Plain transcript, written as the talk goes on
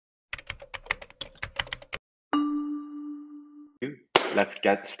let's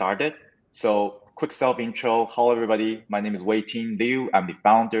get started. So, quick self intro. Hello, everybody. My name is Weiting Liu. I'm the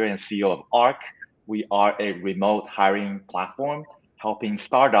founder and CEO of Arc. We are a remote hiring platform helping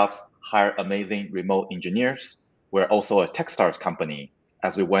startups hire amazing remote engineers. We're also a Techstars company,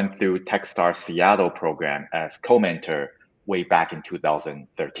 as we went through Techstars Seattle program as co-mentor way back in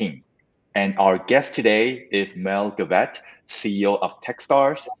 2013. And our guest today is Maëlle Gavet, CEO of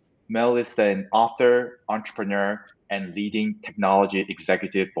Techstars. Maëlle is an author, entrepreneur, and leading technology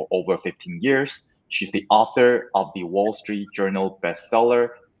executive for over 15 years. She's the author of the Wall Street Journal bestseller,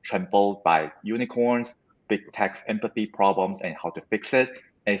 Trampled by Unicorns, Big Tech's Empathy Problems and How to Fix It,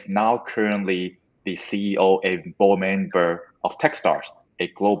 and is now currently the CEO and board member of Techstars, a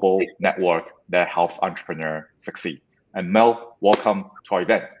global network that helps entrepreneurs succeed. And Maëlle, welcome to our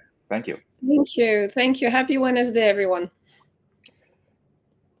event. Thank you. Thank you. Thank you. Happy Wednesday, everyone.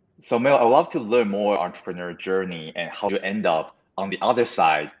 So Maëlle, I'd love to learn more entrepreneur journey and how you end up on the other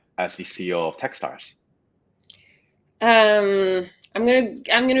side as the CEO of Techstars. I'm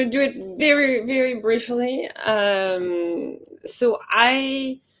gonna do it very briefly. So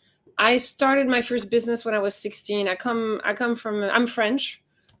I started my first business when I was 16. I'm French.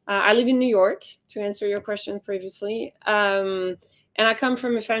 I live in New York, to answer your question previously. And I come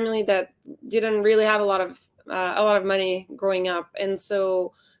from a family that didn't really have a lot of money growing up, and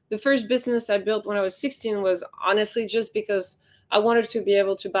so the first business I built when I was 16 was honestly just because I wanted to be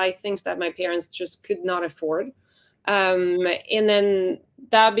able to buy things that my parents just could not afford. And then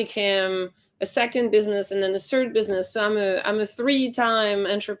that became a second business and then a third business. So I'm a 3-time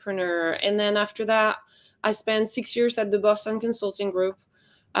entrepreneur. And then after that, I spent 6 years at the Boston Consulting Group.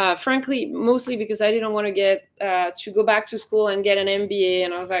 Frankly, mostly because I didn't want to get to go back to school and get an MBA.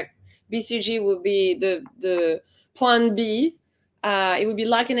 And I was like, BCG would be the plan B. It would be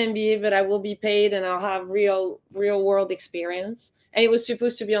like an MBA, but I will be paid and I'll have real world experience. And it was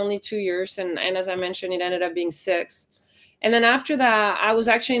supposed to be only 2 years. And as I mentioned, it ended up being 6. And then after that, I was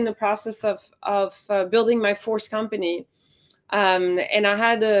actually in the process of building my fourth company. And I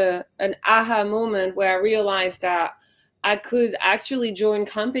had an aha moment where I realized that I could actually join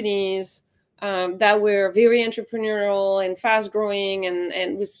companies that were very entrepreneurial and fast growing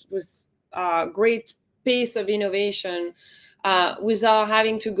and with great pace of innovation without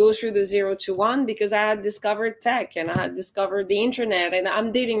having to go through the 0 to 1, because I had discovered tech and I had discovered the internet, and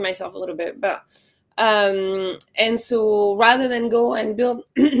I'm dating myself a little bit, but and so rather than go and build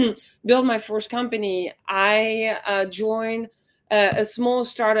my first company, I joined a small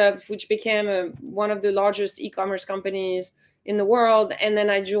startup which became one of the largest e-commerce companies in the world. And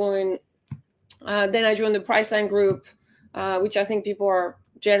then I joined the Priceline Group, which I think people are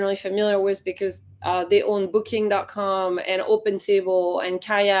generally familiar with because they own Booking.com and OpenTable and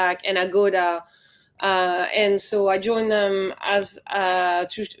Kayak and Agoda. And so I joined them as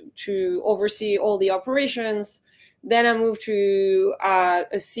to oversee all the operations. Then I moved to a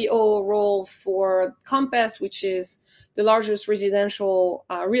CEO role for Compass, which is the largest residential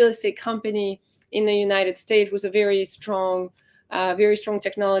real estate company in the United States, with a very strong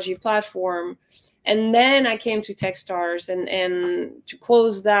technology platform. And then I came to Techstars, and to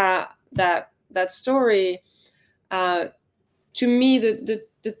close that story, to me, the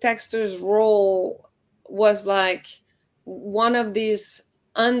Techstars role was like one of these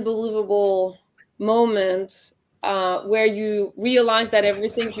unbelievable moments where you realize that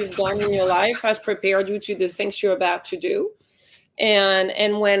everything you've done in your life has prepared you to the things you're about to do.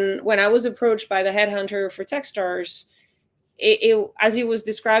 And when I was approached by the headhunter for Techstars, as he was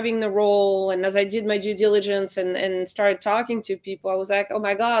describing the role, and as I did my due diligence and started talking to people, I was like, oh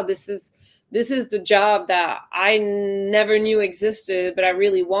my God, this is the job that I never knew existed, but I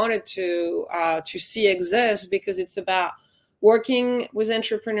really wanted to see exist, because it's about working with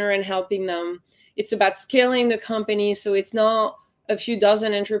entrepreneurs and helping them. It's about scaling the company, so it's not a few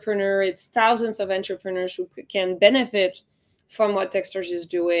dozen entrepreneurs, it's thousands of entrepreneurs who can benefit from what Techstars is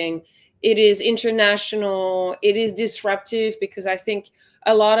doing. It is international, it is disruptive, because I think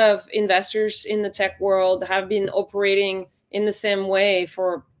a lot of investors in the tech world have been operating in the same way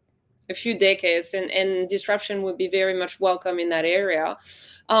for a few decades, and disruption would be very much welcome in that area.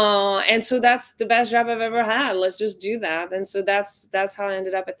 And so that's the best job I've ever had. Let's just do that. And so that's how I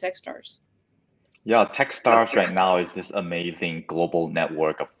ended up at Techstars. Yeah, Techstars right now is this amazing global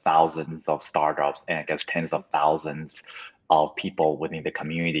network of thousands of startups and I guess tens of thousands of people within the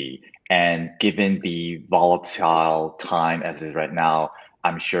community. And given the volatile time as is right now,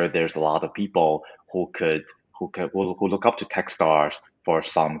 I'm sure there's a lot of people who look up to Techstars for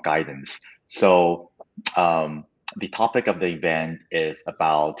some guidance. So the topic of the event is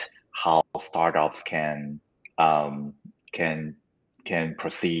about how startups can can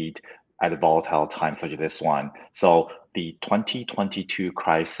proceed at a volatile time such as this one. So the 2022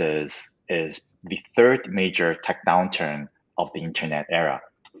 crisis is the third major tech downturn of the internet era,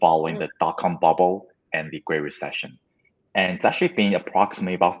 following the dot-com bubble and the Great Recession. And it's actually been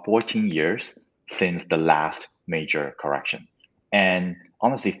approximately about 14 years since the last major correction. And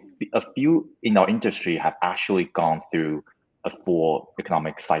honestly, a few in our industry have actually gone through a full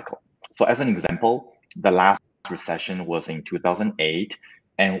economic cycle. So as an example, the last recession was in 2008.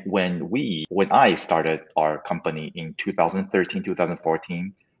 And when I started our company in 2013,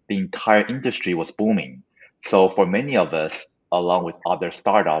 2014, the entire industry was booming. So for many of us, along with other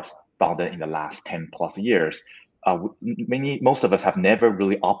startups founded in the last 10 plus years, most of us have never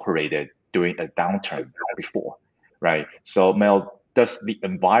really operated during a downturn before, right? So Mel, does the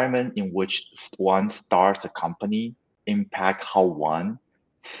environment in which one starts a company impact how one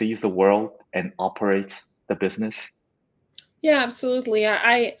sees the world and operates the business? Yeah, absolutely.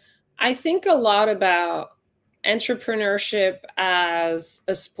 I think a lot about entrepreneurship as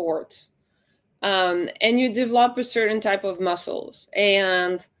a sport. And you develop a certain type of muscles.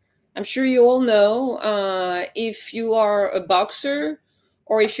 And I'm sure you all know, if you are a boxer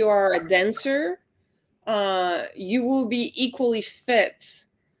or if you are a dancer, you will be equally fit,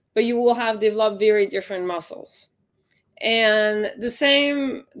 but you will have developed very different muscles. And the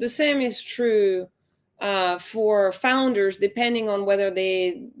same is true for founders, depending on whether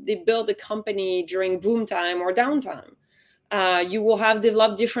they build a company during boom time or downtime. You will have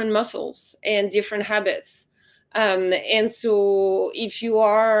developed different muscles and different habits. And so if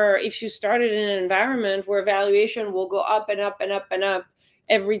you started in an environment where valuation will go up and up and up and up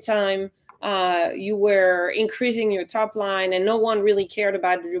every time you were increasing your top line and no one really cared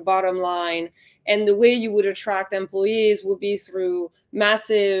about your bottom line, and the way you would attract employees would be through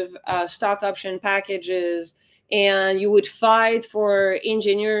massive stock option packages, and you would fight for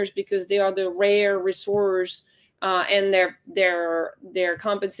engineers because they are the rare resource, and their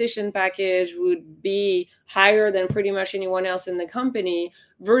compensation package would be higher than pretty much anyone else in the company,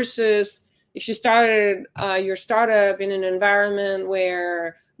 versus if you started your startup in an environment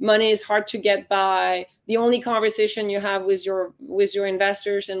where money is hard to get by, the only conversation you have with your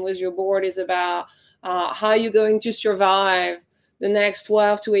investors and with your board is about how you're going to survive the next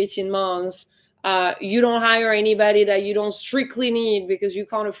 12 to 18 months. You don't hire anybody that you don't strictly need because you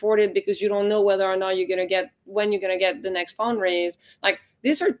can't afford it, because you don't know whether or not when you're going to get the next fundraise. Like,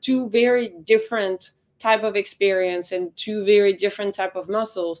 these are two very different type of experience and two very different type of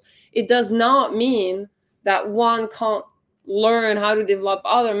muscles. It does not mean that one can't learn how to develop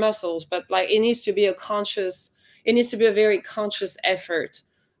other muscles, but like, it needs to be a very conscious effort,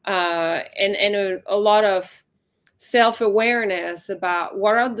 and a lot of self-awareness about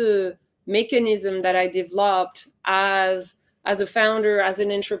what are the mechanism that I developed as a founder, as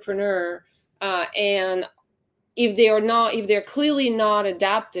an entrepreneur, and if they're clearly not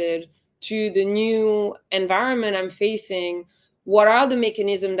adapted to the new environment I'm facing, what are the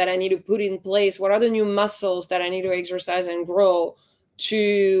mechanisms that I need to put in place? What are the new muscles that I need to exercise and grow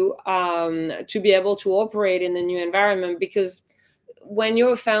to be able to operate in the new environment? Because when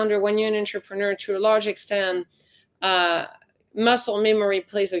you're a founder, when you're an entrepreneur, to a large extent, muscle memory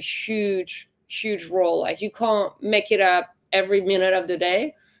plays a huge role. Like, you can't make it up every minute of the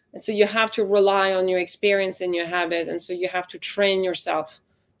day, and so you have to rely on your experience and your habit, and so you have to train yourself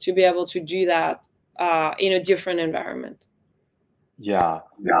to be able to do that in a different environment. Yeah.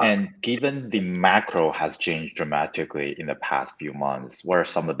 And given the macro has changed dramatically in the past few months, what are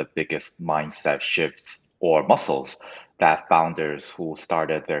some of the biggest mindset shifts or muscles that founders who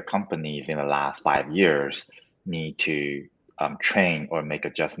started their companies in the last 5 years need to train or make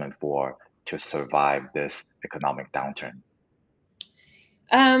adjustment for to survive this economic downturn?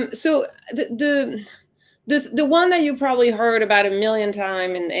 So the one that you probably heard about a million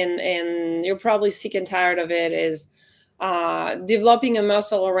times, and you're probably sick and tired of it, is developing a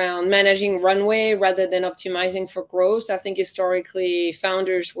muscle around managing runway rather than optimizing for growth. I think historically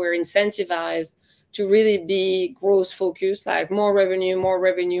founders were incentivized to really be growth focused, like more revenue,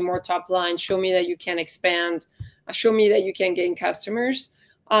 more top line. Show me that you can expand. Show me that you can gain customers.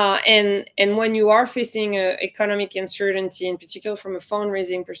 And when you are facing economic uncertainty, in particular from a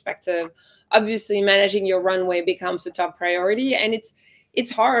fundraising perspective, obviously managing your runway becomes a top priority, and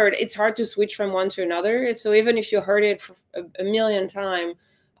it's hard. It's hard to switch from one to another. So even if you heard it for a million times,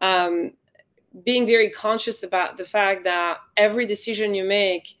 being very conscious about the fact that every decision you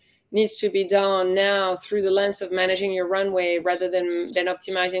make needs to be done now through the lens of managing your runway rather than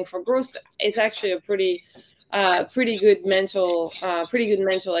optimizing for growth is actually a pretty good mental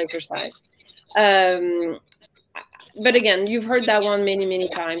exercise. but again, you've heard that one many, many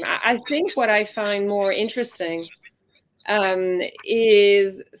times. I think what I find more interesting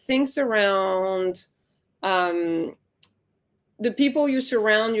is things around the people you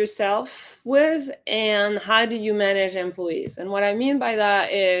surround yourself with and how do you manage employees. And what I mean by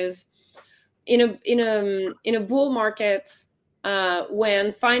that is in a bull market,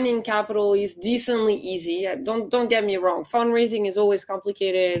 when finding capital is decently easy, don't get me wrong, fundraising is always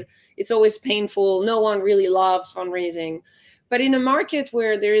complicated, it's always painful, no one really loves fundraising. But in a market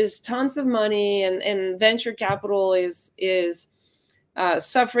where there is tons of money and venture capital is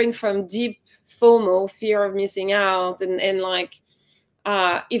suffering from deep FOMO, fear of missing out, and like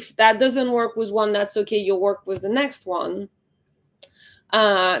if that doesn't work with one, that's okay, you'll work with the next one.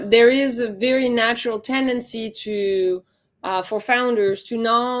 There is a very natural tendency to for founders to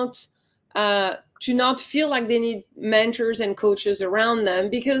not feel like they need mentors and coaches around them,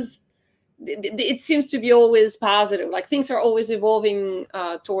 because it seems to be always positive, like things are always evolving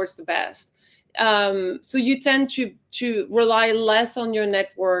towards the best. So you tend to rely less on your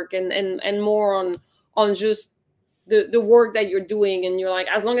network and more on just the work that you're doing, and you're like,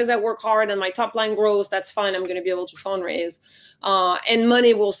 as long as I work hard and my top line grows, that's fine, I'm going to be able to fundraise, and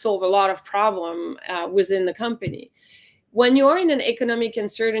money will solve a lot of problem within the company. When you're in an economic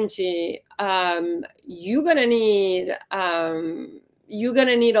uncertainty, you're gonna need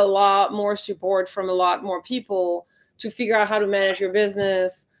a lot more support from a lot more people to figure out how to manage your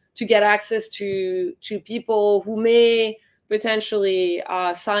business, to get access to people who may potentially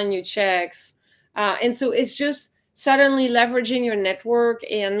sign you checks. And so it's just suddenly leveraging your network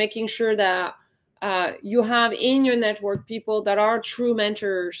and making sure that you have in your network people that are true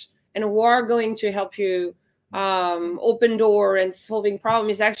mentors and who are going to help you open door and solving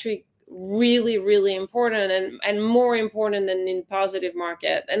problems is actually really, really important, and more important than in positive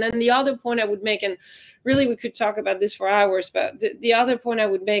market. And then the other point I would make, and really we could talk about this for hours, but the other point I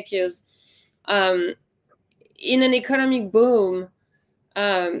would make is in an economic boom,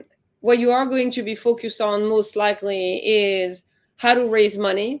 what you are going to be focused on most likely is how to raise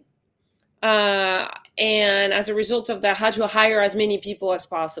money. And as a result of that, how to hire as many people as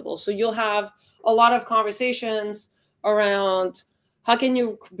possible. So you'll have a lot of conversations around how can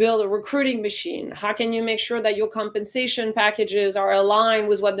you build a recruiting machine? How can you make sure that your compensation packages are aligned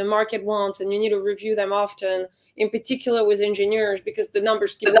with what the market wants? And you need to review them often, in particular with engineers, because the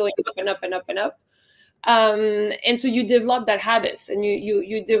numbers keep going up and up and up and up. And so you develop that habits, and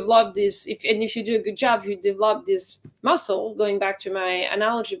you develop this, if you do a good job, you develop this muscle, going back to my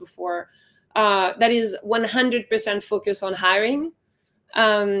analogy before, that is 100% focused on hiring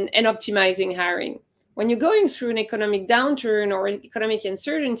and optimizing hiring. When you're going through an economic downturn or economic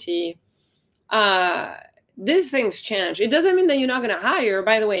uncertainty, these things change. It doesn't mean that you're not going to hire.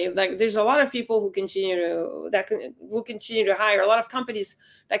 By the way, like there's a lot of people who will continue to hire. A lot of companies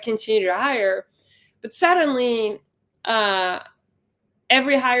that continue to hire, but suddenly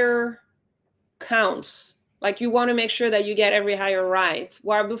every hire counts. Like you want to make sure that you get every hire right.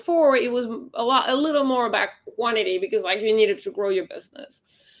 While before it was a little more about quantity, because like you needed to grow your business.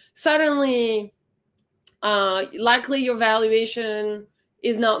 Suddenly, likely your valuation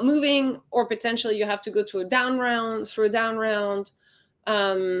is not moving, or potentially you have to go through a down round. So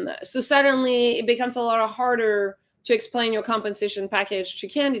suddenly it becomes a lot harder to explain your compensation package to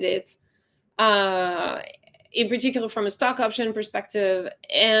candidates, in particular from a stock option perspective.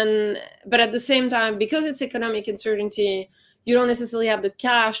 But at the same time, because it's economic uncertainty, you don't necessarily have the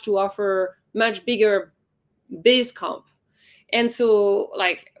cash to offer much bigger base comp. And so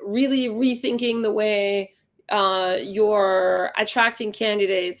like really rethinking the way you're attracting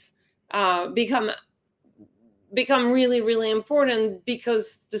candidates become really, really important,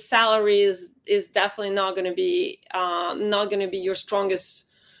 because the salary is definitely not going to be your strongest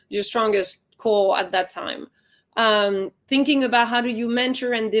call at that time. Thinking about how do you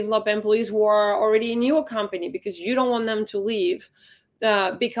mentor and develop employees who are already in your company, because you don't want them to leave,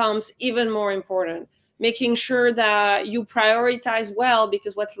 becomes even more important. Making sure that you prioritize well,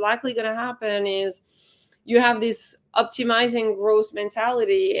 because what's likely going to happen is you have this optimizing growth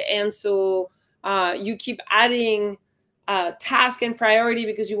mentality, and so you keep adding task and priority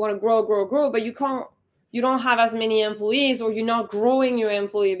because you want to grow, but you don't have as many employees, or you're not growing your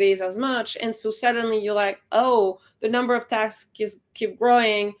employee base as much. And so suddenly you're like, oh, the number of tasks keep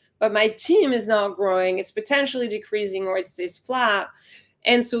growing, but my team is not growing. It's potentially decreasing, or it stays flat.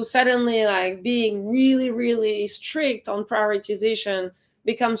 And so suddenly like being really, really strict on prioritization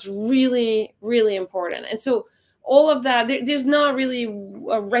becomes really, really important. And so all of that, there's not really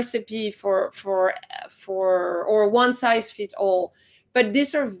a recipe for or one size fit all. But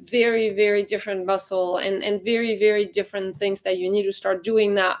these are very, very different muscle and very, very different things that you need to start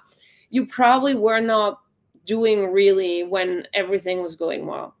doing that you probably were not doing really when everything was going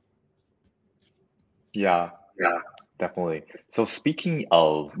well. Yeah, definitely. So speaking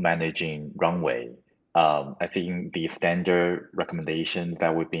of managing runway, I think the standard recommendation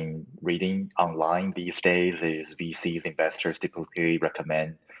that we've been reading online these days is VCs, investors typically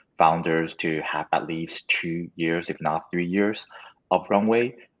recommend founders to have at least 2 years, if not 3 years, of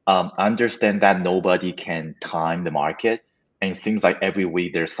runway. I understand that nobody can time the market, and it seems like every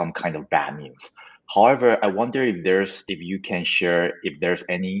week there's some kind of bad news. However, I wonder if you can share if there's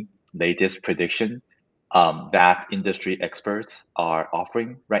any latest prediction that industry experts are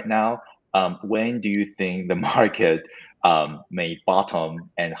offering right now. When do you think the market may bottom,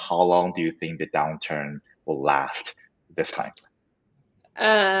 and how long do you think the downturn will last this time?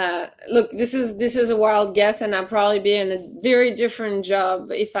 Look, this is a wild guess, and I'd probably be in a very different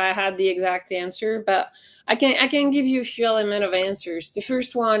job if I had the exact answer. But I can give you a few element of answers. The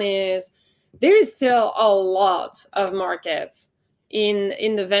first one is there is still a lot of markets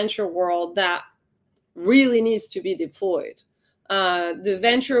in the venture world that really needs to be deployed. The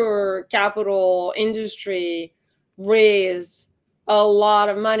venture capital industry raised a lot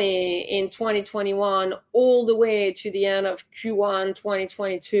of money in 2021 all the way to the end of Q1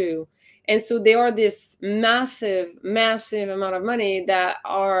 2022. And so there are this massive, massive amount of money that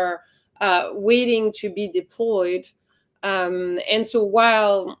are waiting to be deployed. And so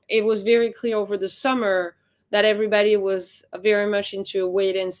while it was very clear over the summer that everybody was very much into a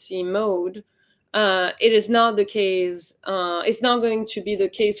wait and see mode, it is not the case. It's not going to be the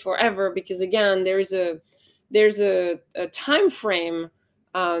case forever because again, there's a time frame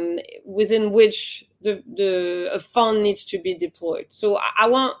within which a fund needs to be deployed. So I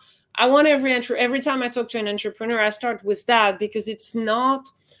want every time I talk to an entrepreneur, I start with that because it's not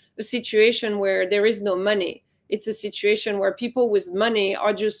a situation where there is no money. It's a situation where people with money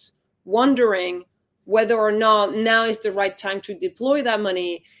are just wondering whether or not now is the right time to deploy that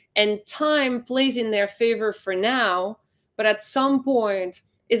money. And time plays in their favor for now, but at some point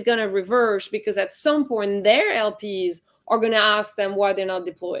it's going to reverse because at some point their LPs are going to ask them why they're not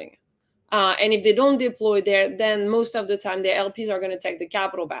deploying. And if they don't deploy there, then most of the time their LPs are going to take the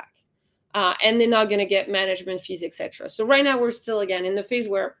capital back. And they're not going to get management fees, etc. So right now we're still again in the phase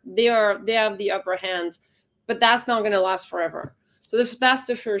where they have the upper hand, but that's not going to last forever. So that's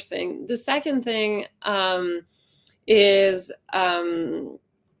the first thing. The second thing is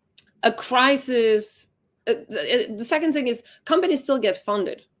a crisis. The second thing is companies still get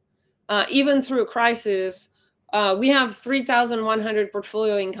funded, even through a crisis. We have 3,100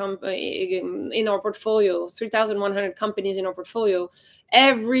 portfolio in our portfolio, 3,100 companies in our portfolio.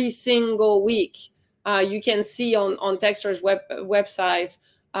 Every single week, you can see on Techstars website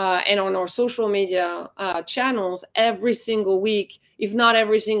and on our social media channels, every single week, if not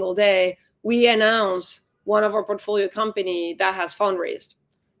every single day, we announce one of our portfolio company that has fundraised.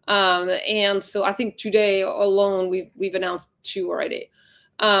 And so I think today alone, we've announced 2 already.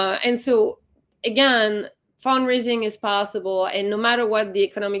 And so again, fundraising is possible. And no matter what the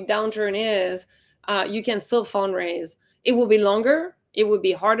economic downturn is, you can still fundraise. It will be longer. It will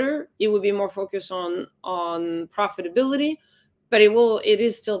be harder. It will be more focused on profitability, but it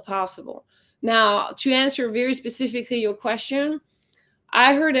is still possible. Now, to answer very specifically your question,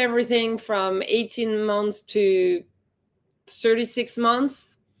 I heard everything from 18 months to 36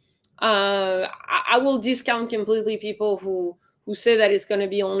 months. I will discount completely people who say that it's going to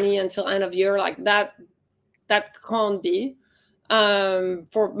be only until end of year. Like that can't be,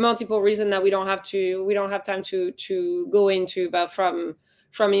 for multiple reasons that we don't have time to go into, but from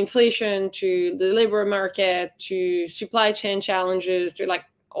inflation to the labor market to supply chain challenges to like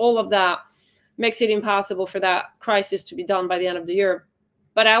all of that makes it impossible for that crisis to be done by the end of the year.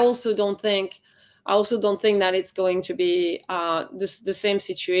 But I also don't think that it's going to be the same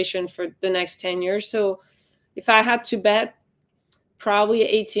situation for the next 10 years. So if I had to bet, probably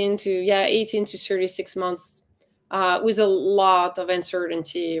 18 to 36 months with a lot of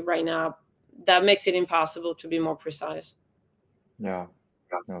uncertainty right now that makes it impossible to be more precise. Yeah,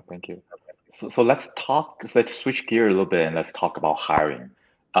 no, thank you. So let's switch gear a little bit and let's talk about hiring.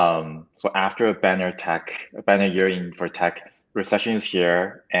 So after a banner year for tech, recession is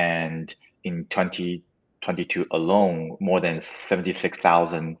here, and in 2022 alone, more than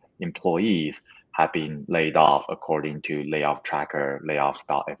 76,000 employees have been laid off, according to layoff tracker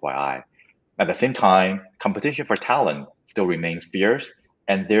layoffs.fyi. At the same time, competition for talent still remains fierce,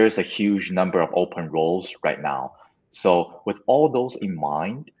 and there's a huge number of open roles right now. So, with all those in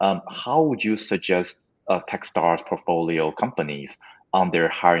mind, how would you suggest Techstars portfolio companies on their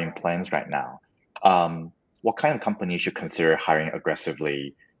hiring plans right now, what kind of companies should consider hiring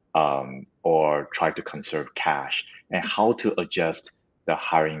aggressively, or try to conserve cash, and how to adjust the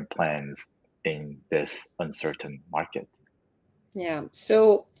hiring plans in this uncertain market? Yeah.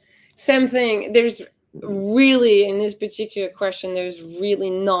 So same thing. There's really, in this particular question, there's really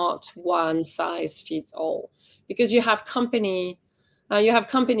not one size fits all, because you have companies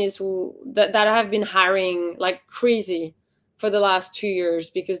that have been hiring like crazy for the last 2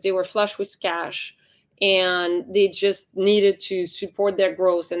 years because they were flush with cash and they just needed to support their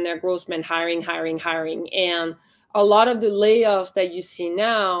growth, and their growth meant hiring, hiring, hiring. And a lot of the layoffs that you see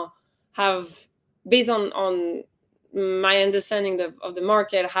now have, based on my understanding of the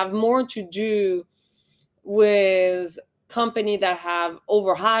market, have more to do with company that have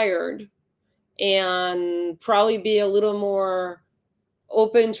overhired and probably be a little more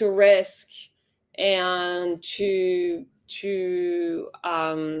open to risk and to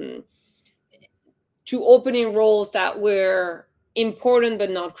opening roles that were important but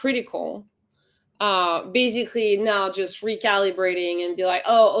not critical. Basically now just recalibrating and be like,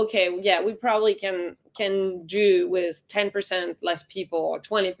 oh, okay, yeah, we probably can do with 10% less people or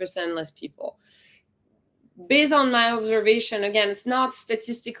 20% less people. Based on my observation, again, it's not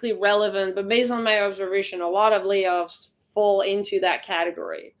statistically relevant, but based on my observation, a lot of layoffs fall into that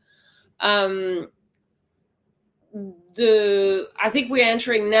category. I think we're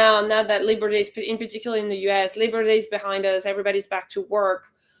entering now that Labor Day, in particular in the US, Labor Day is behind us, everybody's back to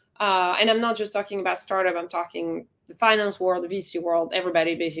work. And I'm not just talking about startup, I'm talking the finance world, the VC world,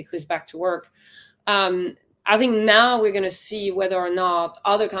 everybody basically is back to work. I think now we're going to see whether or not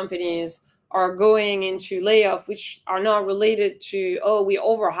other companies are going into layoff, which are not related to, oh, we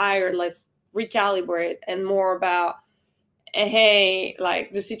overhired, let's recalibrate, and more about, hey,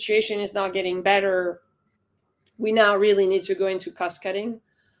 like the situation is not getting better, we now really need to go into cost cutting.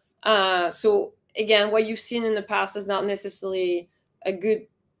 So again, what you've seen in the past is not necessarily a good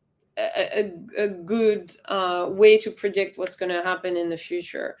way to predict what's going to happen in the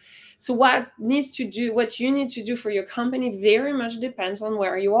future. So what you need to do for your company very much depends on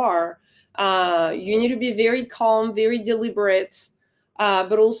where you are. You need to be very calm, very deliberate,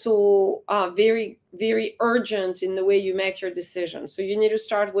 but also very, very urgent in the way you make your decisions. So you need to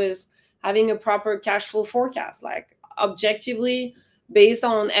start with having a proper cash flow forecast, like objectively, based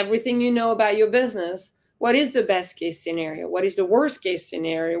on everything you know about your business. What is the best case scenario? What is the worst case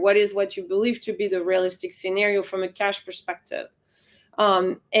scenario? What is what you believe to be the realistic scenario from a cash perspective?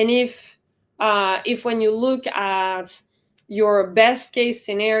 And if when you look at your best case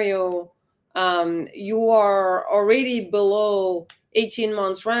scenario, you are already below 18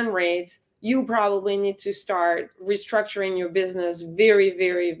 months run rate, you probably need to start restructuring your business very,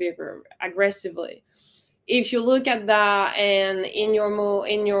 very, very aggressively. If you look at that and in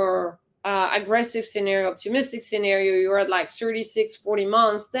your aggressive scenario, optimistic scenario, you're at like 36, 40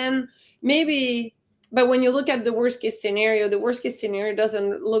 months, then maybe, but when you look at the worst case scenario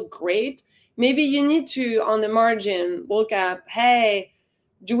doesn't look great. Maybe you need to, on the margin, look at, hey,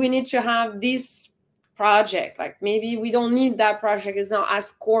 do we need to have this project? Like maybe we don't need that project. It's not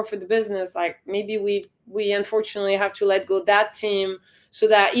as core for the business. Like maybe we unfortunately have to let go that team, so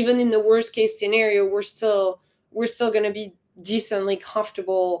that even in the worst case scenario, we're still going to be decently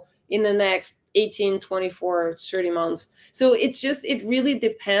comfortable in the next 18, 24, 30 months. So it really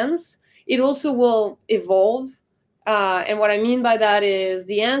depends. It also will evolve. And what I mean by that is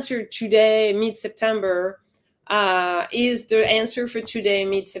the answer today, mid-September, is the answer for today,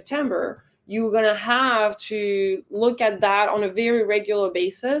 mid-September. You're going to have to look at that on a very regular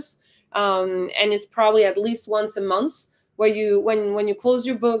basis. And it's probably at least once a month, where when you close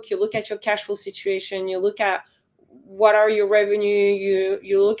your book, you look at your cash flow situation, you look at what are your revenue,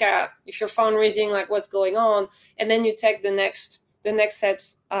 you look at if you're fundraising, like what's going on, and then you take the next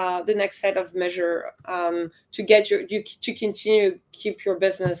set of measure to get to continue keep your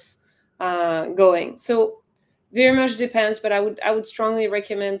business going. So very much depends, but I would strongly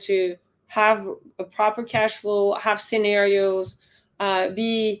recommend to have a proper cash flow, have scenarios,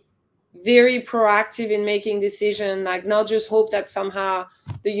 be very proactive in making decisions, like not just hope that somehow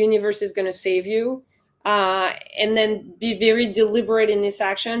the universe is going to save you, and then be very deliberate in this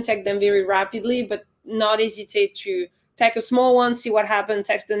action, take them very rapidly, but not hesitate to take a small one, see what happened,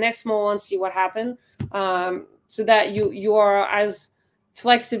 take the next small one, see what happened, so that you are as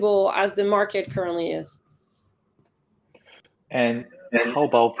flexible as the market currently is. And how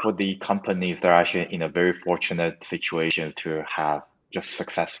about for the companies that are actually in a very fortunate situation to have just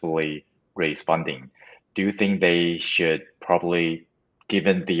successfully raised funding? Do you think they should probably,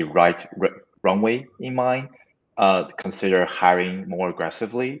 given the right runway in mind, consider hiring more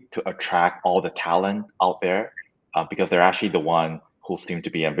aggressively to attract all the talent out there, because they're actually the one who seem to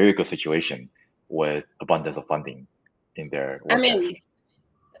be in a very good situation with abundance of funding in their I work desk.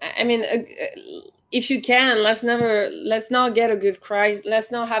 mean, if you can, let's not get a good crisis.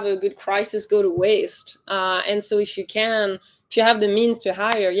 Let's not have a good crisis go to waste. And so, if you have the means to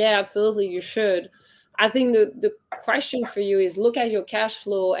hire, yeah, absolutely, you should. I think the question for you is look at your cash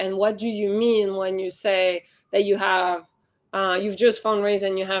flow and what do you mean when you say that you've just fundraised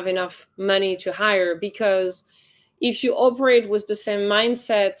and you have enough money to hire? Because if you operate with the same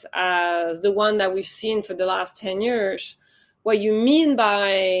mindset as the one that we've seen for the last 10 years, what you mean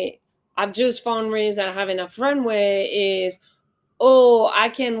by I've just fundraised and I have enough runway is, oh, I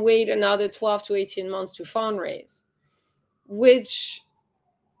can wait another 12 to 18 months to fundraise, which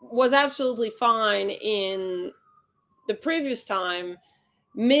was absolutely fine in the previous time,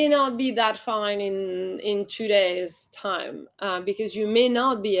 may not be that fine in today's time, because you may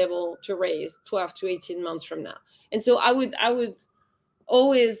not be able to raise 12 to 18 months from now. And so I would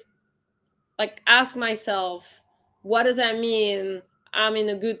always like ask myself, what does that mean? I'm in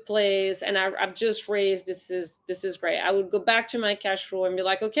a good place and I've just raised, this is great. I would go back to my cash flow and be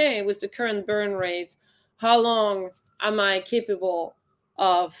like, okay, with the current burn rate, how long am I capable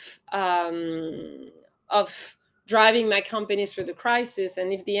of driving my company through the crisis?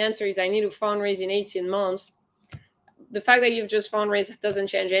 And if the answer is I need to fundraise in 18 months, the fact that you've just fundraised doesn't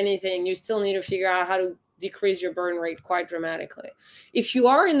change anything. You still need to figure out how to decrease your burn rate quite dramatically. If you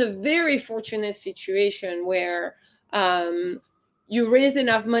are in a very fortunate situation where you raised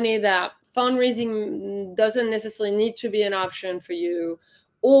enough money that fundraising doesn't necessarily need to be an option for you,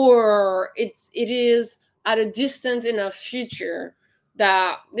 or it is at a distant enough future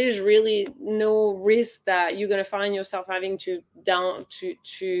that there's really no risk that you're going to find yourself having to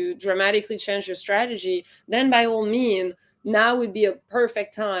dramatically change your strategy, then by all means, now would be a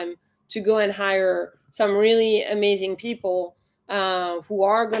perfect time to go and hire some really amazing people who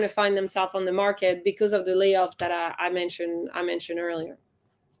are going to find themselves on the market because of the layoffs that I mentioned earlier.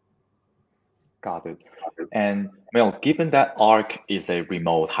 Got it. And Maëlle, given that Arc is a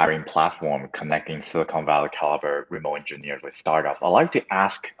remote hiring platform connecting Silicon Valley caliber remote engineers with startups, I'd like to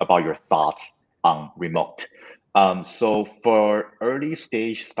ask about your thoughts on remote. So for early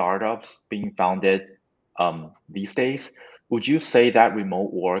stage startups being founded these days, would you say that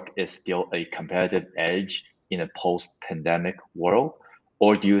remote work is still a competitive edge in a post-pandemic world?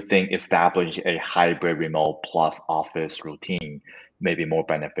 Or do you think establishing a hybrid remote plus office routine may be more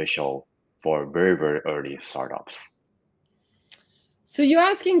beneficial for very, very early startups? So you're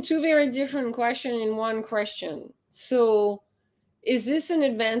asking two very different questions in one question. So is this an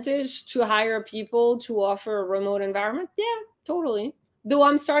advantage to hire people to offer a remote environment? Yeah, totally. Though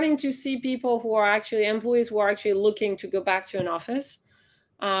I'm starting to see people who are actually employees who are actually looking to go back to an office,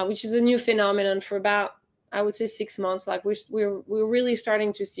 which is a new phenomenon for about, I would say, 6 months. Like we're really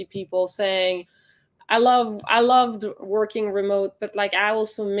starting to see people saying, I loved working remote, but like I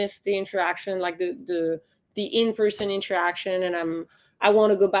also miss the interaction, like the in-person interaction, and I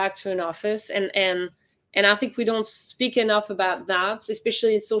want to go back to an office. And I think we don't speak enough about that,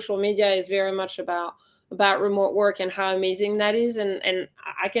 especially in social media is very much about remote work and how amazing that is. And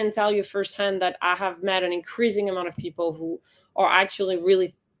I can tell you firsthand that I have met an increasing amount of people who are actually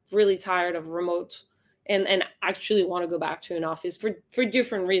really, really tired of remote and actually want to go back to an office for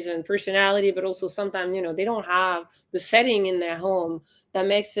different reasons, personality, but also sometimes, they don't have the setting in their home that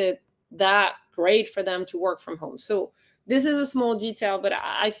makes it that great for them to work from home. So this is a small detail, but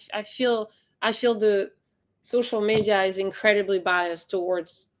I feel the social media is incredibly biased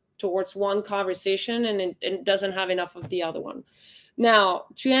towards one conversation, and it doesn't have enough of the other one. Now,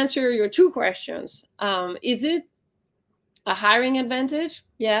 to answer your two questions, is it a hiring advantage?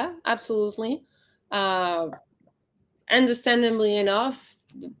 Yeah, absolutely. Understandably enough,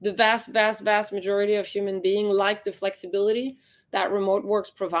 the vast majority of human beings like the flexibility that remote works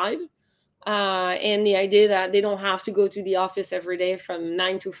provide. And the idea that they don't have to go to the office every day from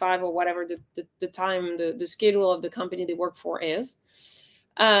 9 to 5 or whatever the time, the schedule of the company they work for is.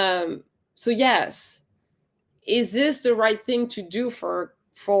 So yes, is this the right thing to do for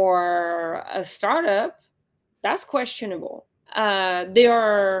a startup? That's questionable.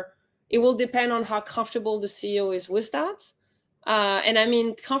 It will depend on how comfortable the CEO is with that. And I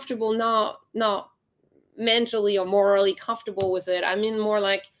mean comfortable, not mentally or morally comfortable with it. I mean more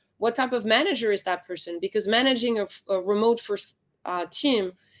like, what type of manager is that person? Because managing a remote first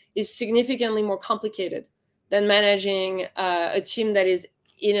team is significantly more complicated than managing a team that is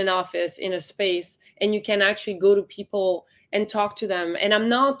in an office, in a space, and you can actually go to people and talk to them. And I'm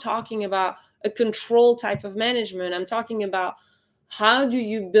not talking about a control type of management. I'm talking about how do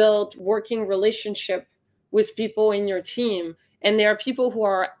you build working relationship with people in your team. And there are people who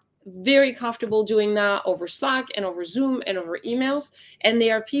are very comfortable doing that over Slack and over Zoom and over emails. And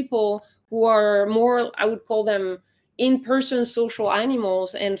there are people who are more, I would call them in-person social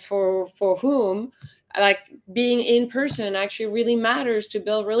animals, and for whom like being in person actually really matters to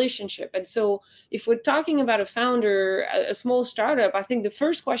build relationship. And so if we're talking about a founder, a small startup, I think the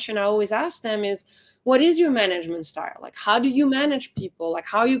first question I always ask them is, what is your management style? Like, how do you manage people? Like,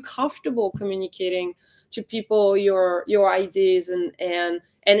 how are you comfortable communicating to people your ideas and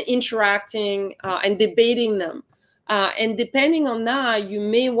interacting and debating them? And depending on that, you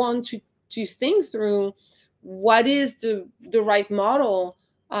may want to think through what is the right model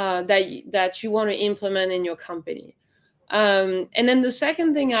that you want to implement in your company. And then the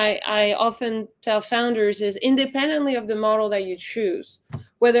second thing I often tell founders is, independently of the model that you choose,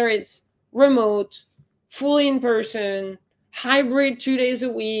 whether it's remote, fully in person, hybrid 2 days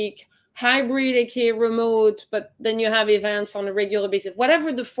a week, hybrid aka remote, but then you have events on a regular basis,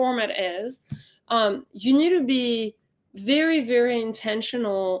 whatever the format is, you need to be very, very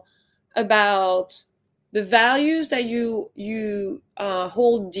intentional about the values that you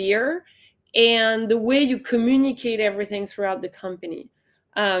hold dear, and the way you communicate everything throughout the company.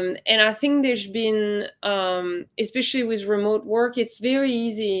 And I think there's been, especially with remote work, it's very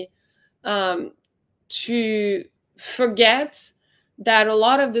easy to forget that a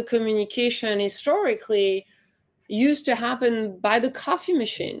lot of the communication historically used to happen by the coffee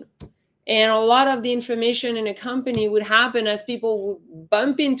machine. And a lot of the information in a company would happen as people would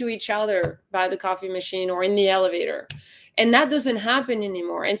bump into each other by the coffee machine or in the elevator. And that doesn't happen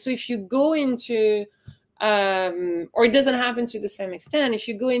anymore. And so if you go into, or it doesn't happen to the same extent, if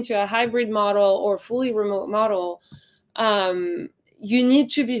you go into a hybrid model or fully remote model, you need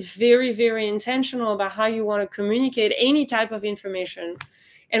to be very, very intentional about how you want to communicate any type of information,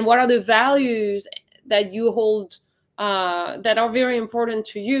 and what are the values that you hold that are very important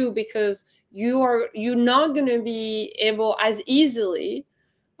to you, because you're not going to be able as easily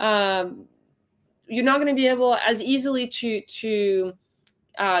to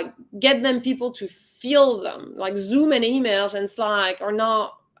get them people to feel them. Like Zoom and emails and Slack are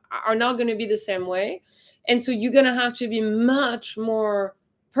not going to be the same way. And so you're going to have to be much more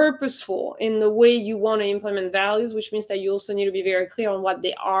purposeful in the way you want to implement values, which means that you also need to be very clear on what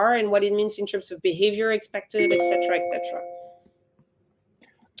they are and what it means in terms of behavior expected, etc., etc.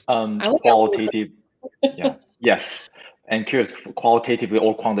 Qualitative, yeah, yes. And curious, qualitatively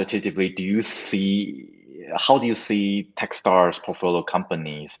or quantitatively, how do you see Techstars portfolio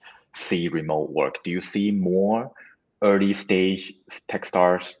companies see remote work? Do you see more early stage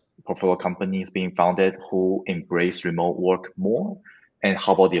Techstars portfolio companies being founded who embrace remote work more? And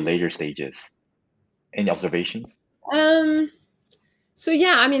how about the later stages? Any observations? So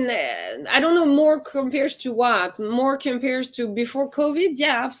yeah, I mean, I don't know, more compares to what? More compares to before COVID?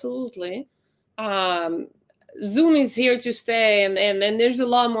 Yeah, absolutely. Zoom is here to stay, and there's a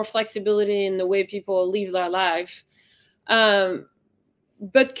lot more flexibility in the way people live their life.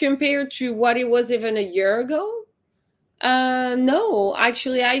 But compared to what it was even a year ago, no,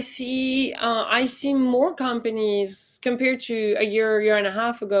 actually, I see more companies compared to a year and a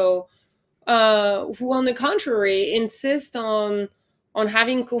half ago, who, on the contrary, insist on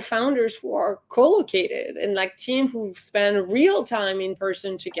having co-founders who are co-located, and like team who spend real time in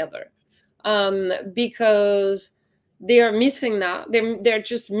person together, because they are missing that. They're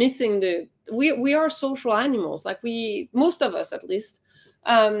just missing we are social animals, like most of us at least,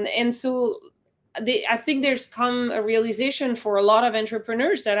 and so I think there's come a realization for a lot of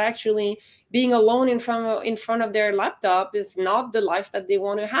entrepreneurs that actually being alone in front of their laptop is not the life that they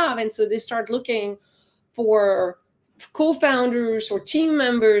want to have. And so they start looking for co-founders or team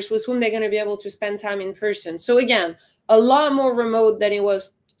members with whom they're going to be able to spend time in person. So again, a lot more remote than it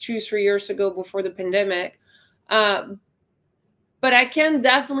was 2-3 years ago before the pandemic. But I can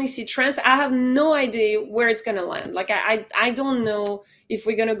definitely see trends. I have no idea where it's going to land. Like I don't know if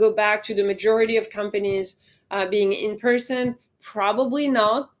we're going to go back to the majority of companies being in person. Probably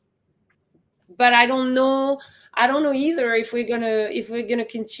not. But I don't know either if we're gonna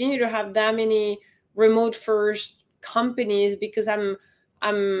continue to have that many remote first companies, because I'm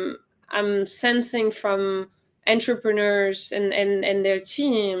sensing from entrepreneurs and their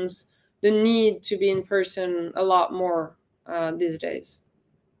teams the need to be in person a lot more these days.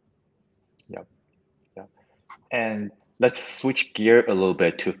 Yeah. And let's switch gear a little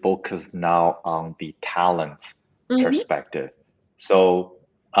bit to focus now on the talent perspective. So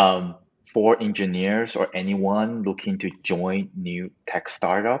for engineers or anyone looking to join new tech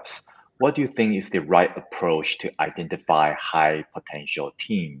startups, what do you think is the right approach to identify high potential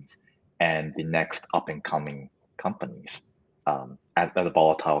teams and the next up and coming companies at a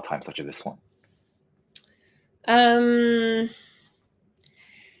volatile time such as this one?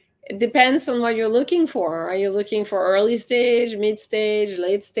 It depends on what you're looking for. Are you looking for early stage, mid stage,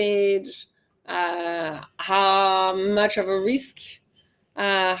 late stage? How much of a risk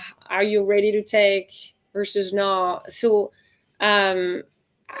are you ready to take versus not? So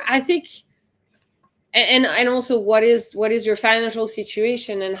I think, and also what is your financial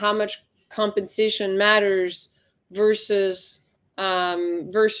situation and how much compensation matters versus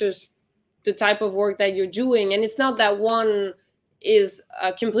versus the type of work that you're doing. And it's not that one is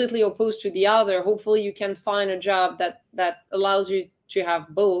completely opposed to the other. Hopefully you can find a job that allows you to have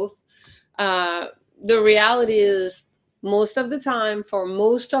both. The reality is, most of the time, for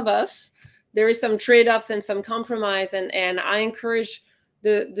most of us, there is some trade-offs and some compromise. And I encourage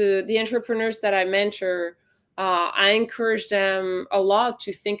the entrepreneurs that I mentor, I encourage them a lot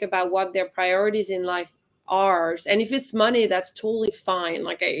to think about what their priorities in life are. And if it's money, that's totally fine.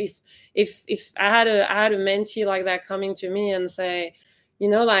 Like if I had a mentee like that coming to me and say,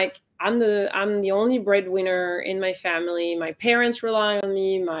 like, I'm the only breadwinner in my family. My parents rely on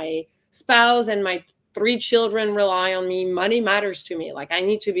me. My spouse and my 3 children rely on me. Money matters to me. Like, I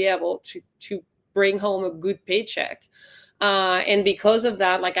need to be able to bring home a good paycheck. And because of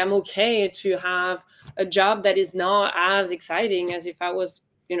that, like, I'm okay to have a job that is not as exciting as if I was,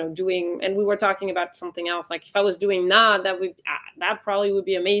 doing, and we were talking about something else. Like, if I was doing that probably would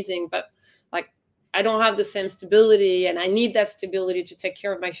be amazing. But like, I don't have the same stability, and I need that stability to take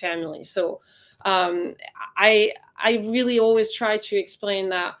care of my family. So I really always try to explain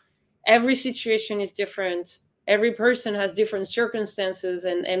that every situation is different. Every person has different circumstances,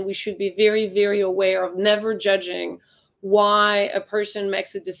 and we should be very, very aware of never judging why a person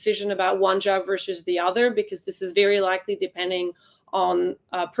makes a decision about one job versus the other, because this is very likely depending on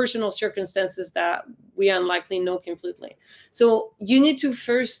personal circumstances that we unlikely know completely. So you need to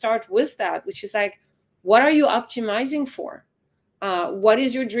first start with that, which is like, what are you optimizing for? What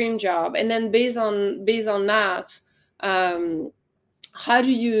is your dream job? And then based on that, how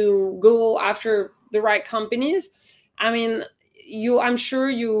do you go after the right companies? I mean, I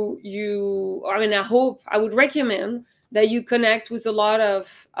would recommend that you connect with a lot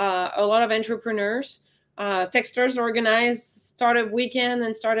of entrepreneurs. Techstars organize startup weekend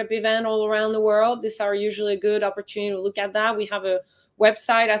and startup event all around the world. These are usually a good opportunity to look at that. We have a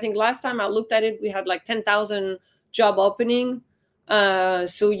website. I think last time I looked at it, we had like 10,000 job opening.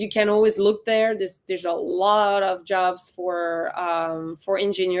 So you can always look there. There's a lot of jobs for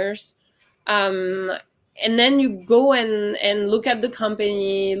engineers. And then you go and look at the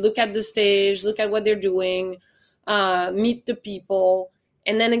company, look at the stage, look at what they're doing, meet the people.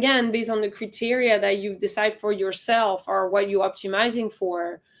 And then again, based on the criteria that you've decided for yourself or what you're optimizing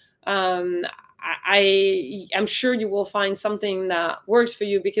for, I'm sure you will find something that works for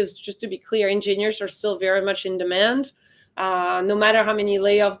you, because just to be clear, engineers are still very much in demand. No matter how many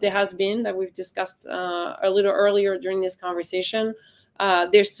layoffs there has been that we've discussed a little earlier during this conversation,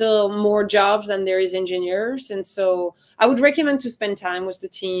 there's still more jobs than there is engineers. And so I would recommend to spend time with the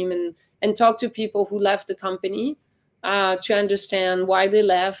team and talk to people who left the company to understand why they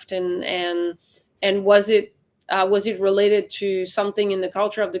left, and was it related to something in the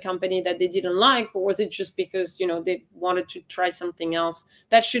culture of the company that they didn't like, or was it just because they wanted to try something else?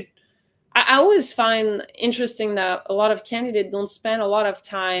 I always find interesting that a lot of candidates don't spend a lot of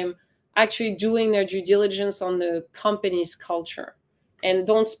time actually doing their due diligence on the company's culture, and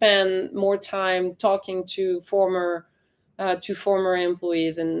don't spend more time talking to former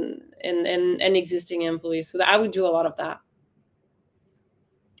employees and existing employees. So I would do a lot of that.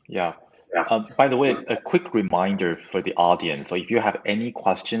 Yeah. By the way, a quick reminder for the audience. So if you have any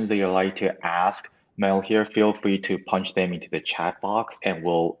questions that you'd like to ask Maëlle here, feel free to punch them into the chat box, and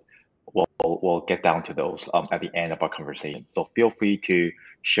we'll get down to those at the end of our conversation. So feel free to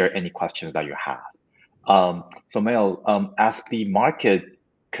share any questions that you have. So Maëlle, as the market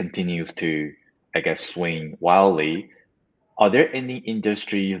continues to, I guess, swing wildly, are there any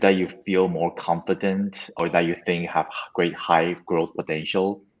industries that you feel more confident or that you think have great high growth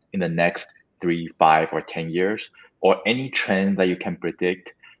potential in the next 3, 5, or 10 years? Or any trend that you can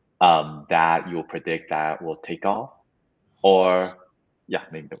predict that you'll predict that will take off? Or, yeah,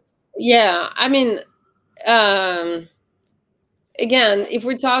 maybe. Yeah, I mean, again, if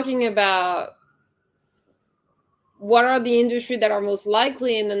we're talking about what are the industries that are most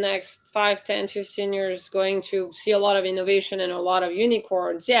likely in the next 5, 10, 15 years going to see a lot of innovation and a lot of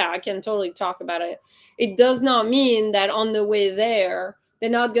unicorns, yeah, I can totally talk about it. It does not mean that on the way there,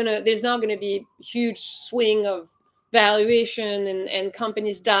 there's not gonna be huge swing of valuation and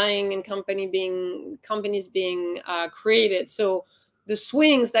companies dying and companies being created. So the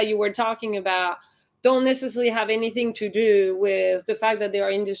swings that you were talking about don't necessarily have anything to do with the fact that there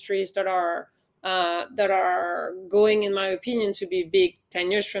are industries that are going, in my opinion, to be big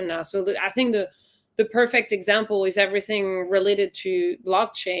 10 years from now. So I think the perfect example is everything related to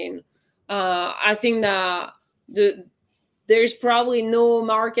blockchain. I think that there's probably no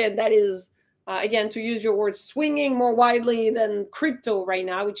market that is, again, to use your word, swinging more widely than crypto right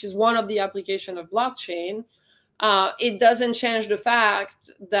now, which is one of the applications of blockchain. It doesn't change the fact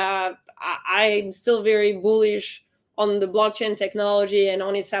that I'm still very bullish on the blockchain technology and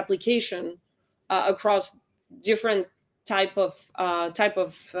on its application across different type of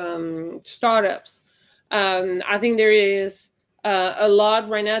startups. I think there is a lot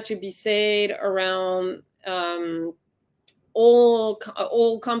right now to be said around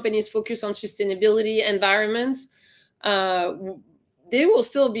all companies focus on sustainability, environment. They will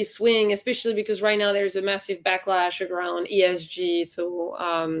still be swing, especially because right now there's a massive backlash around ESG, so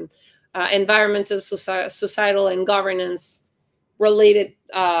environmental, societal, and governance related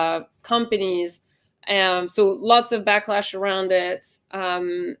companies. So lots of backlash around it.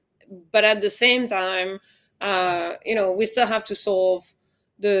 But at the same time, we still have to solve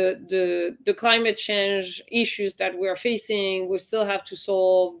the climate change issues that we're facing. We still have to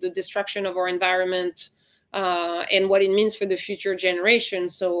solve the destruction of our environment and what it means for the future generation.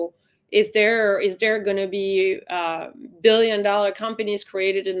 So is there going to be billion-dollar companies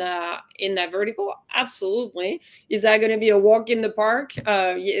created in that vertical? Absolutely. Is that going to be a walk in the park?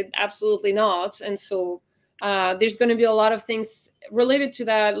 Yeah, absolutely not. And so there's going to be a lot of things related to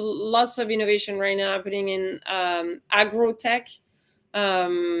that. Lots of innovation right now happening in agro-tech.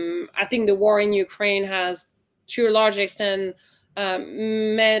 I think the war in Ukraine has, to a large extent,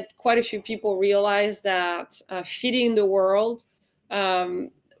 made quite a few people realize that feeding the world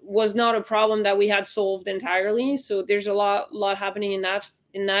was not a problem that we had solved entirely. So there's a lot happening in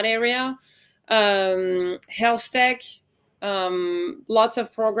that area. Health tech, lots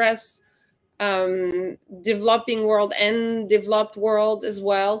of progress. Developing world and developed world as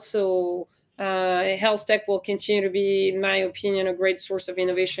well. So health tech will continue to be, in my opinion, a great source of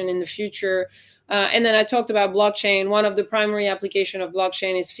innovation in the future. And then I talked about blockchain. One of the primary applications of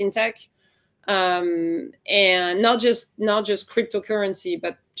blockchain is fintech, and not just cryptocurrency,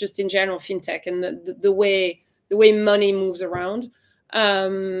 but just in general fintech and the way money moves around.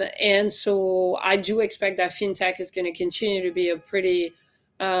 And so I do expect that fintech is going to continue to be a pretty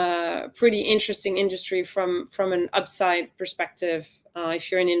interesting industry from an upside perspective,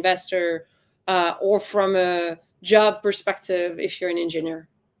 if you're an investor, or from a job perspective if you're an engineer.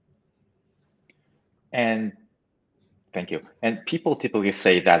 And thank you. And people typically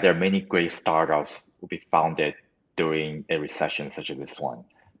say that there are many great startups will be founded during a recession such as this one.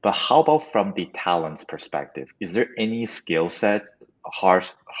 But how about from the talent's perspective? Is there any skill set, hard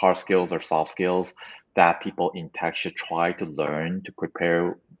skills or soft skills that people in tech should try to learn to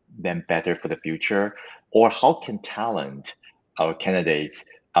prepare them better for the future? Or how can talent or candidates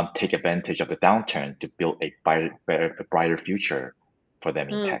take advantage of the downturn to build a brighter future for them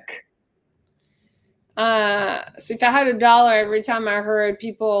in tech? So if I had $1 every time I heard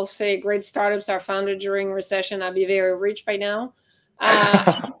people say great startups are founded during recession, I'd be very rich by now.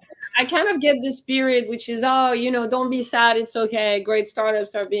 I kind of get the spirit, which is, don't be sad. It's okay. Great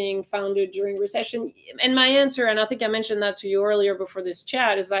startups are being founded during recession. And my answer, and I think I mentioned that to you earlier before this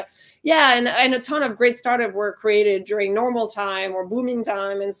chat, is that, yeah, and a ton of great startups were created during normal time or booming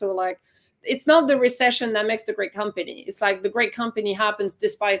time. And so it's not the recession that makes the great company. It's like the great company happens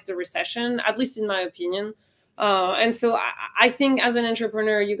despite the recession, at least in my opinion. And so I think as an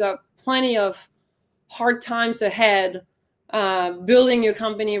entrepreneur, you got plenty of hard times ahead, building your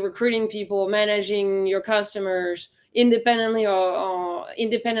company, recruiting people, managing your customers, independently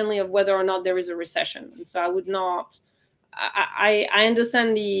of whether or not there is a recession. And so I would not. I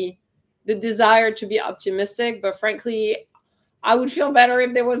understand the desire to be optimistic, but frankly, I would feel better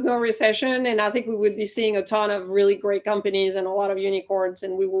if there was no recession, and I think we would be seeing a ton of really great companies and a lot of unicorns,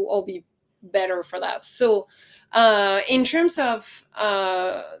 and we will all be better for that. So in terms of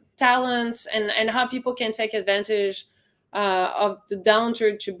talent and how people can take advantage of the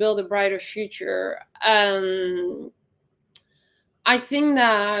downturn to build a brighter future, I think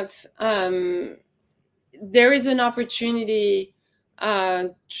that there is an opportunity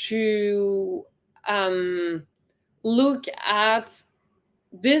to look at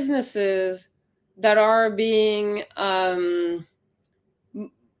businesses that are being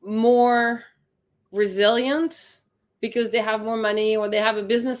more resilient, because they have more money or they have a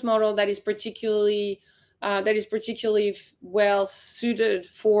business model that is particularly well suited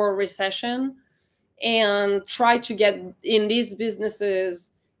for recession, and try to get in these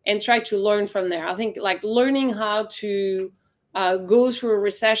businesses and try to learn from there. I think like learning how to go through a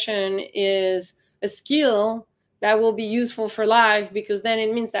recession is a skill that will be useful for life, because then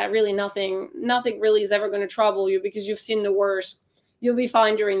it means that really nothing really is ever going to trouble you, because you've seen the worst. You'll be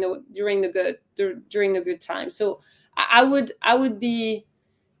fine during the good time. So I would be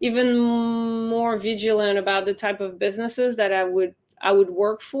even more vigilant about the type of businesses that I would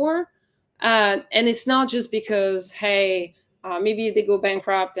work for. And it's not just because, hey, maybe they go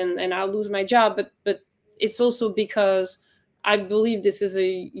bankrupt and I'll lose my job, but it's also because I believe this is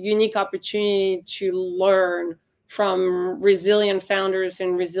a unique opportunity to learn from resilient founders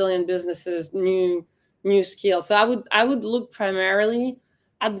and resilient businesses new skills. So I would look primarily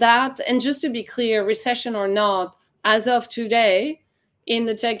at that. And just to be clear, recession or not, as of today, in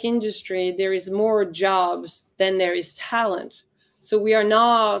the tech industry, there is more jobs than there is talent. So we are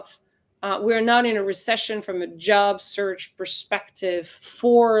not in a recession from a job search perspective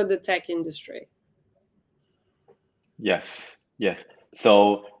for the tech industry. Yes, yes.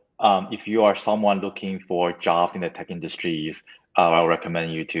 So if you are someone looking for jobs in the tech industries, I'll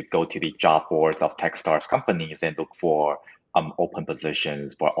recommend you to go to the job boards of Techstars companies and look for open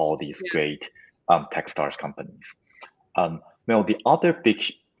positions for all these great Techstars companies. Well, the other big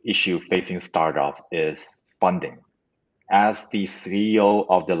issue facing startups is funding. As the CEO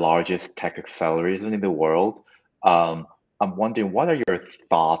of the largest tech accelerator in the world, I'm wondering, what are your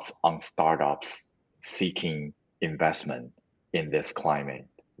thoughts on startups seeking investment in this climate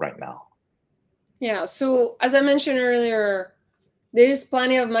right now? Yeah, so as I mentioned earlier, there is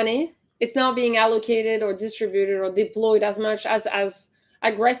plenty of money. It's not being allocated or distributed or deployed as much as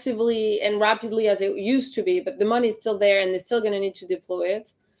aggressively and rapidly as it used to be, but the money is still there and they're still going to need to deploy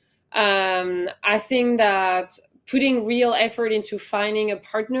it. I think that putting real effort into finding a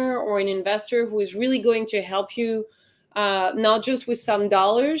partner or an investor who is really going to help you, not just with some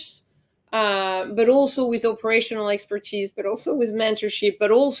dollars, but also with operational expertise, but also with mentorship, but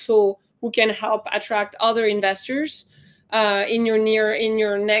also who can help attract other investors in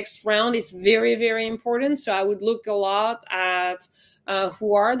your next round is very, very important. So I would look a lot at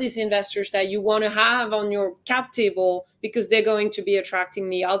who are these investors that you want to have on your cap table, because they're going to be attracting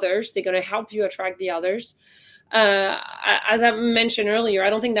the others. They're going to help you attract the others. As I mentioned earlier, I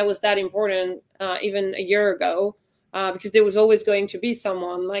don't think that was that important even a year ago, because there was always going to be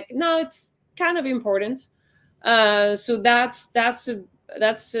someone like, no, it's kind of important. So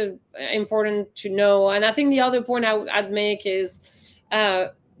that's important to know. And I think the other point I'd make is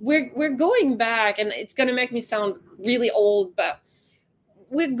we're going back, and it's going to make me sound really old, but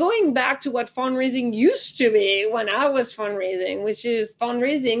we're going back to what fundraising used to be when I was fundraising, which is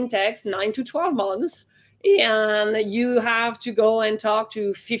fundraising takes 9 to 12 months. And you have to go and talk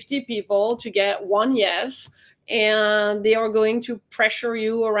to 50 people to get one yes. And they are going to pressure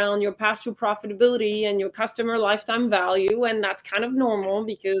you around your path to profitability and your customer lifetime value. And that's kind of normal,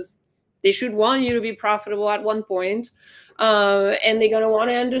 because they should want you to be profitable at one point. And they're going to want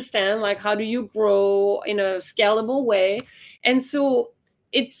to understand, like, how do you grow in a scalable way? And so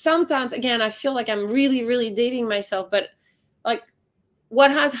it's sometimes, again, I feel like I'm really, really dating myself, but like what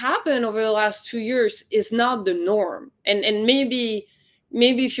has happened over the last 2 years is not the norm. And maybe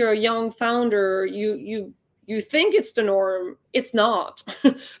if you're a young founder, you think it's the norm. It's not.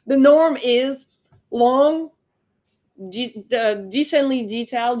 The norm is long, decently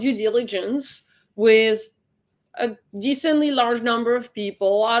detailed due diligence with a decently large number of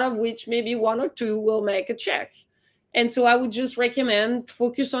people, out of which maybe 1 or 2 will make a check. And so I would just recommend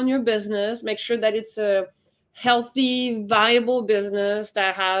focus on your business, make sure that it's a healthy, viable business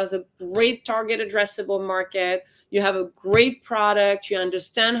that has a great target addressable market. You have a great product. You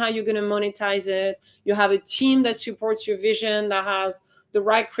understand how you're going to monetize it. You have a team that supports your vision, that has the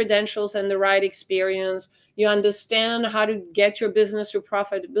right credentials and the right experience. You understand how to get your business to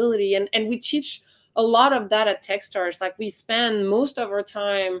profitability. And we teach a lot of that at Techstars. Like, we spend most of our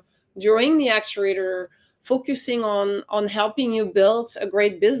time during the accelerator focusing on helping you build a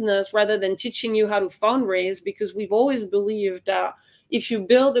great business rather than teaching you how to fundraise, because we've always believed that if you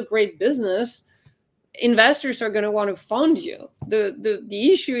build a great business, investors are going to want to fund you.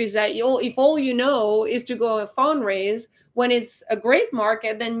 The issue is that if all you know is to go and fundraise when it's a great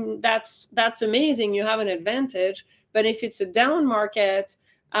market, then that's amazing. You have an advantage. But if it's a down market,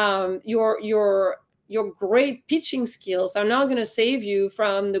 your great pitching skills are not going to save you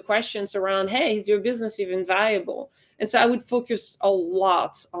from the questions around, hey, is your business even viable? And so I would focus a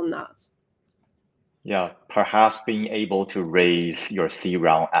lot on that. Yeah, perhaps being able to raise your C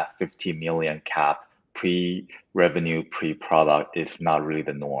round at 50 million cap pre-revenue, pre-product is not really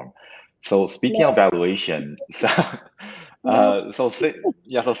the norm. So speaking of No, valuation, so not. so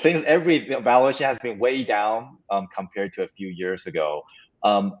since every valuation has been way down compared to a few years ago,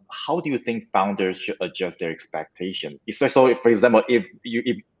 how do you think founders should adjust their expectations? So if, for example, if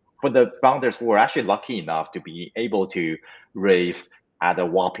for the founders who are actually lucky enough to be able to raise at a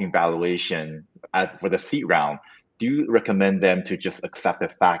whopping valuation for the seed round, do you recommend them to just accept the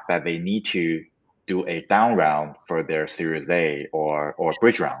fact that they need to do a down round for their Series A or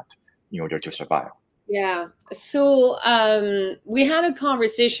bridge round in order to survive? Yeah. So we had a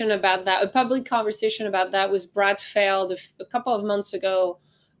conversation about that, a public conversation about that with Brad Feld a couple of months ago.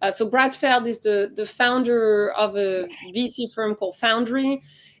 So Brad Feld is the founder of a VC firm called Foundry,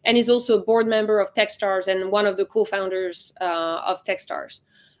 and he's also a board member of Techstars and one of the co-founders of Techstars.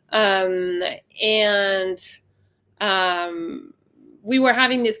 And we were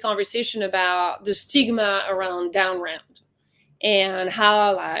having this conversation about the stigma around down round and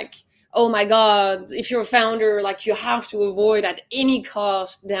how, like, oh my god, if you're a founder, like, you have to avoid at any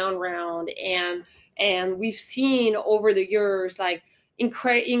cost down round. And we've seen over the years, like,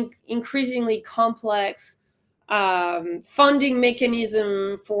 increasingly complex funding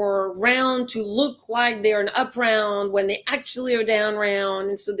mechanism for round to look like they're an up round when they actually are down round.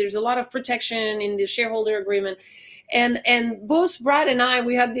 And so there's a lot of protection in the shareholder agreement. And both Brad and I,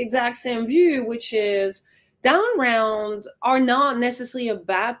 we had the exact same view, which is down round are not necessarily a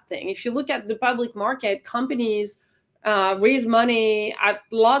bad thing. If you look at the public market, companies raise money at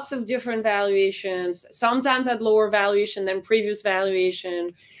lots of different valuations, sometimes at lower valuation than previous valuation.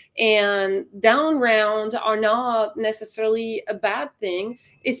 And down round are not necessarily a bad thing,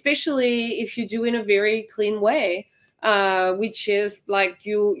 especially if you do in a very clean way, which is like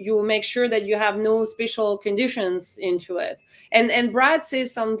you make sure that you have no special conditions into it. And Brad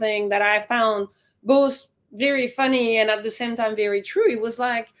says something that I found both very funny and at the same time very true. It was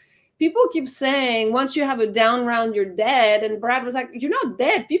like, people keep saying once you have a down round you're dead, and Brad was like, you're not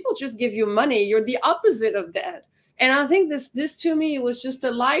dead, people just give you money, you're the opposite of dead. And I think this to me was just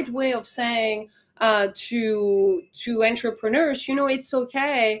a light way of saying to entrepreneurs, it's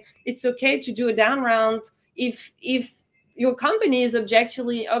okay to do a down round if your company is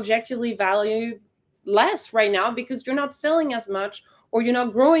objectively valued less right now because you're not selling as much or you're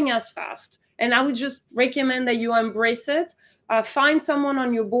not growing as fast. And I would just recommend that you embrace it. Find someone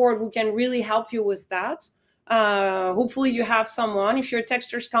on your board who can really help you with that. Hopefully you have someone. If you're a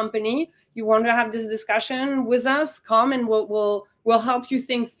Techstars company, you want to have this discussion with us, come and we'll help you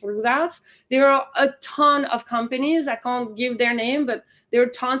think through that. There are a ton of companies, I can't give their name, but there are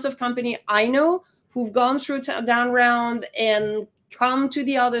tons of companies I know who've gone through down round and come to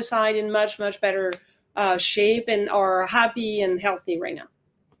the other side in much, much better shape and are happy and healthy right now.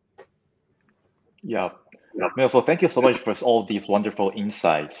 Yeah. So thank you so much for all these wonderful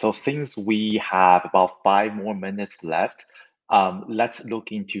insights. So since we have about 5 more minutes left, let's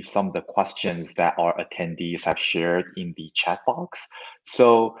look into some of the questions that our attendees have shared in the chat box.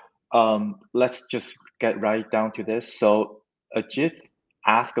 So let's just get right down to this. So Ajit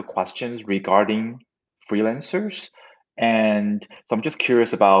asked a question regarding freelancers. And so I'm just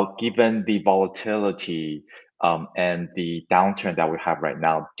curious about, given the volatility and the downturn that we have right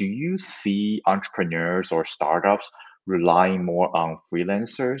now, do you see entrepreneurs or startups relying more on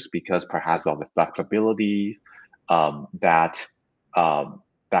freelancers because perhaps of the flexibility that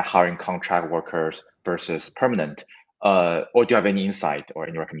that hiring contract workers versus permanent? Or do you have any insight or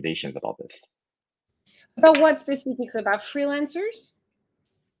any recommendations about this? About what specifics? About freelancers?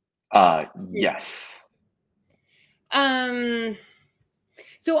 Yes.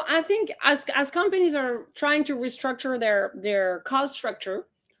 So I think as companies are trying to restructure their cost structure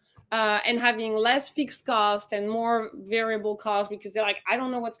and having less fixed cost and more variable cost, because they're like, I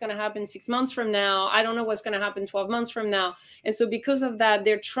don't know what's going to happen 6 months from now. I don't know what's going to happen 12 months from now. And so because of that,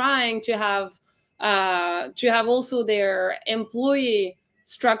 they're trying to have also their employee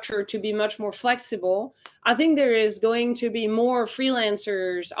structure to be much more flexible. I think there is going to be more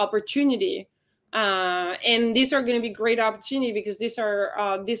freelancers opportunity. And these are going to be great opportunity because these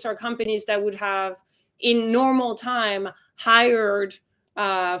are companies that would have in normal time hired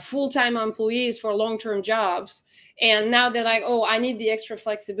full-time employees for long-term jobs. And now they're like, oh, I need the extra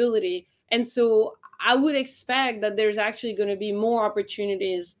flexibility. And so I would expect that there's actually going to be more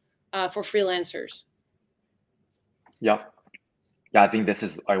opportunities for freelancers. Yeah. Yeah, I think this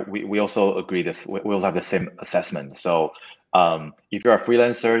is, we also agree this, we also have the same assessment. So If you're a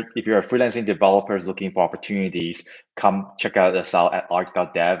freelancer, if you're a freelancing developer looking for opportunities, come check us out at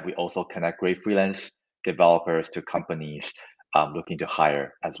arc.dev. We also connect great freelance developers to companies looking to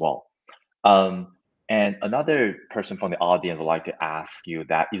hire as well. And another person from the audience would like to ask you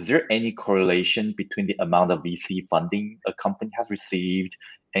that, is there any correlation between the amount of VC funding a company has received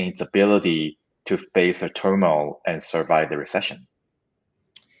and its ability to face a turmoil and survive the recession?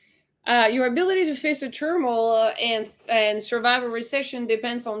 Your ability to face a turmoil and survive a recession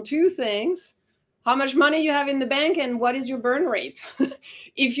depends on two things: how much money you have in the bank and what is your burn rate.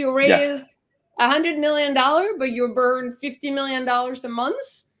 If you raise $100 million, but you burn $50 million a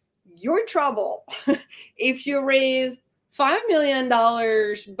month, you're in trouble. If you raise $5 million,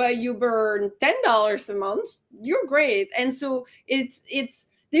 but you burn $10 a month, you're great. And so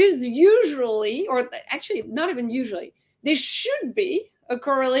there's usually, or actually not even usually, there should be a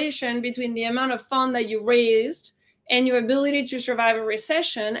correlation between the amount of fund that you raised and your ability to survive a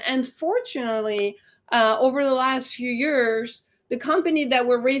recession. And fortunately, over the last few years, the company that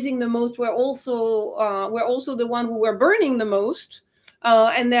were raising the most were also the one who were burning the most.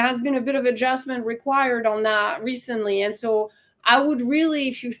 And there has been a bit of adjustment required on that recently. And so I would really,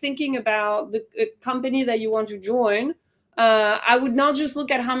 if you're thinking about the company that you want to join, I would not just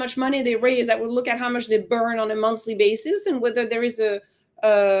look at how much money they raise. I would look at how much they burn on a monthly basis and whether there is a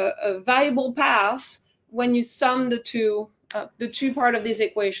viable path when you sum the two part of this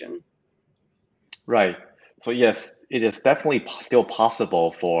equation. Right. So yes, it is definitely still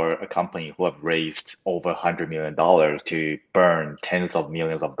possible for a company who have raised over $100 million to burn tens of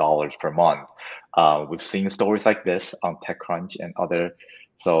millions of dollars per month. We've seen stories like this on TechCrunch and other.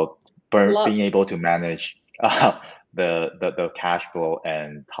 So being able to manage the cash flow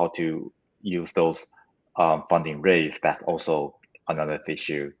and how to use those funding raised, that's also another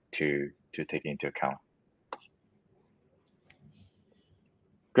issue to take into account.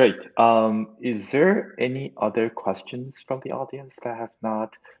 Great. Is there any other questions from the audience that have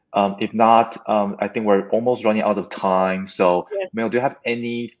not? If not, I think we're almost running out of time. So, yes. Maëlle, do you have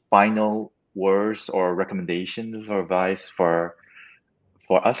any final words or recommendations or advice for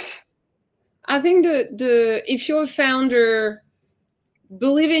us? I think if you're a founder,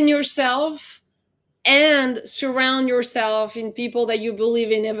 believe in yourself and surround yourself in people that you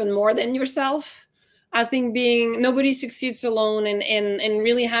believe in even more than yourself. I think nobody succeeds alone, and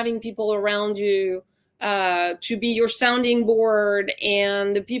really having people around you to be your sounding board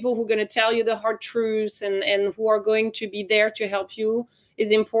and the people who are going to tell you the hard truths and who are going to be there to help you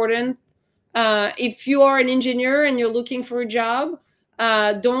is important. If you are an engineer and you're looking for a job,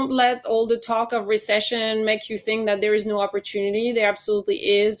 don't let all the talk of recession make you think that there is no opportunity. There absolutely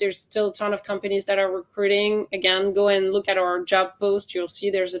is. There's still a ton of companies that are recruiting. Again, go and look at our job post. You'll see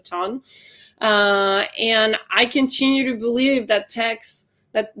there's a ton. And I continue to believe that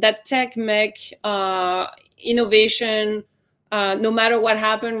tech make innovation no matter what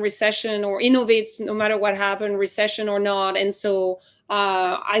happened, recession, or innovates no matter what happened, recession or not. And so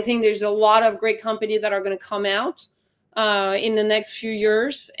I think there's a lot of great companies that are going to come out in the next few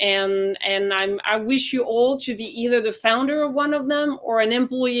years, and I wish you all to be either the founder of one of them or an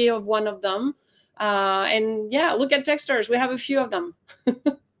employee of one of them. And yeah, look at Techstars. We have a few of them.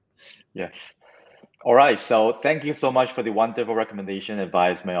 Yes. All right. So thank you so much for the wonderful recommendation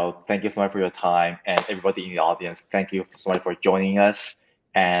advice, Maëlle. Thank you so much for your time, and everybody in the audience, thank you so much for joining us.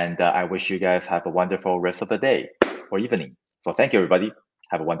 And I wish you guys have a wonderful rest of the day or evening. So thank you, everybody.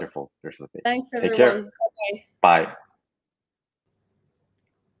 Have a wonderful rest of the day. Thanks, everyone. Take care. Bye-bye. Bye.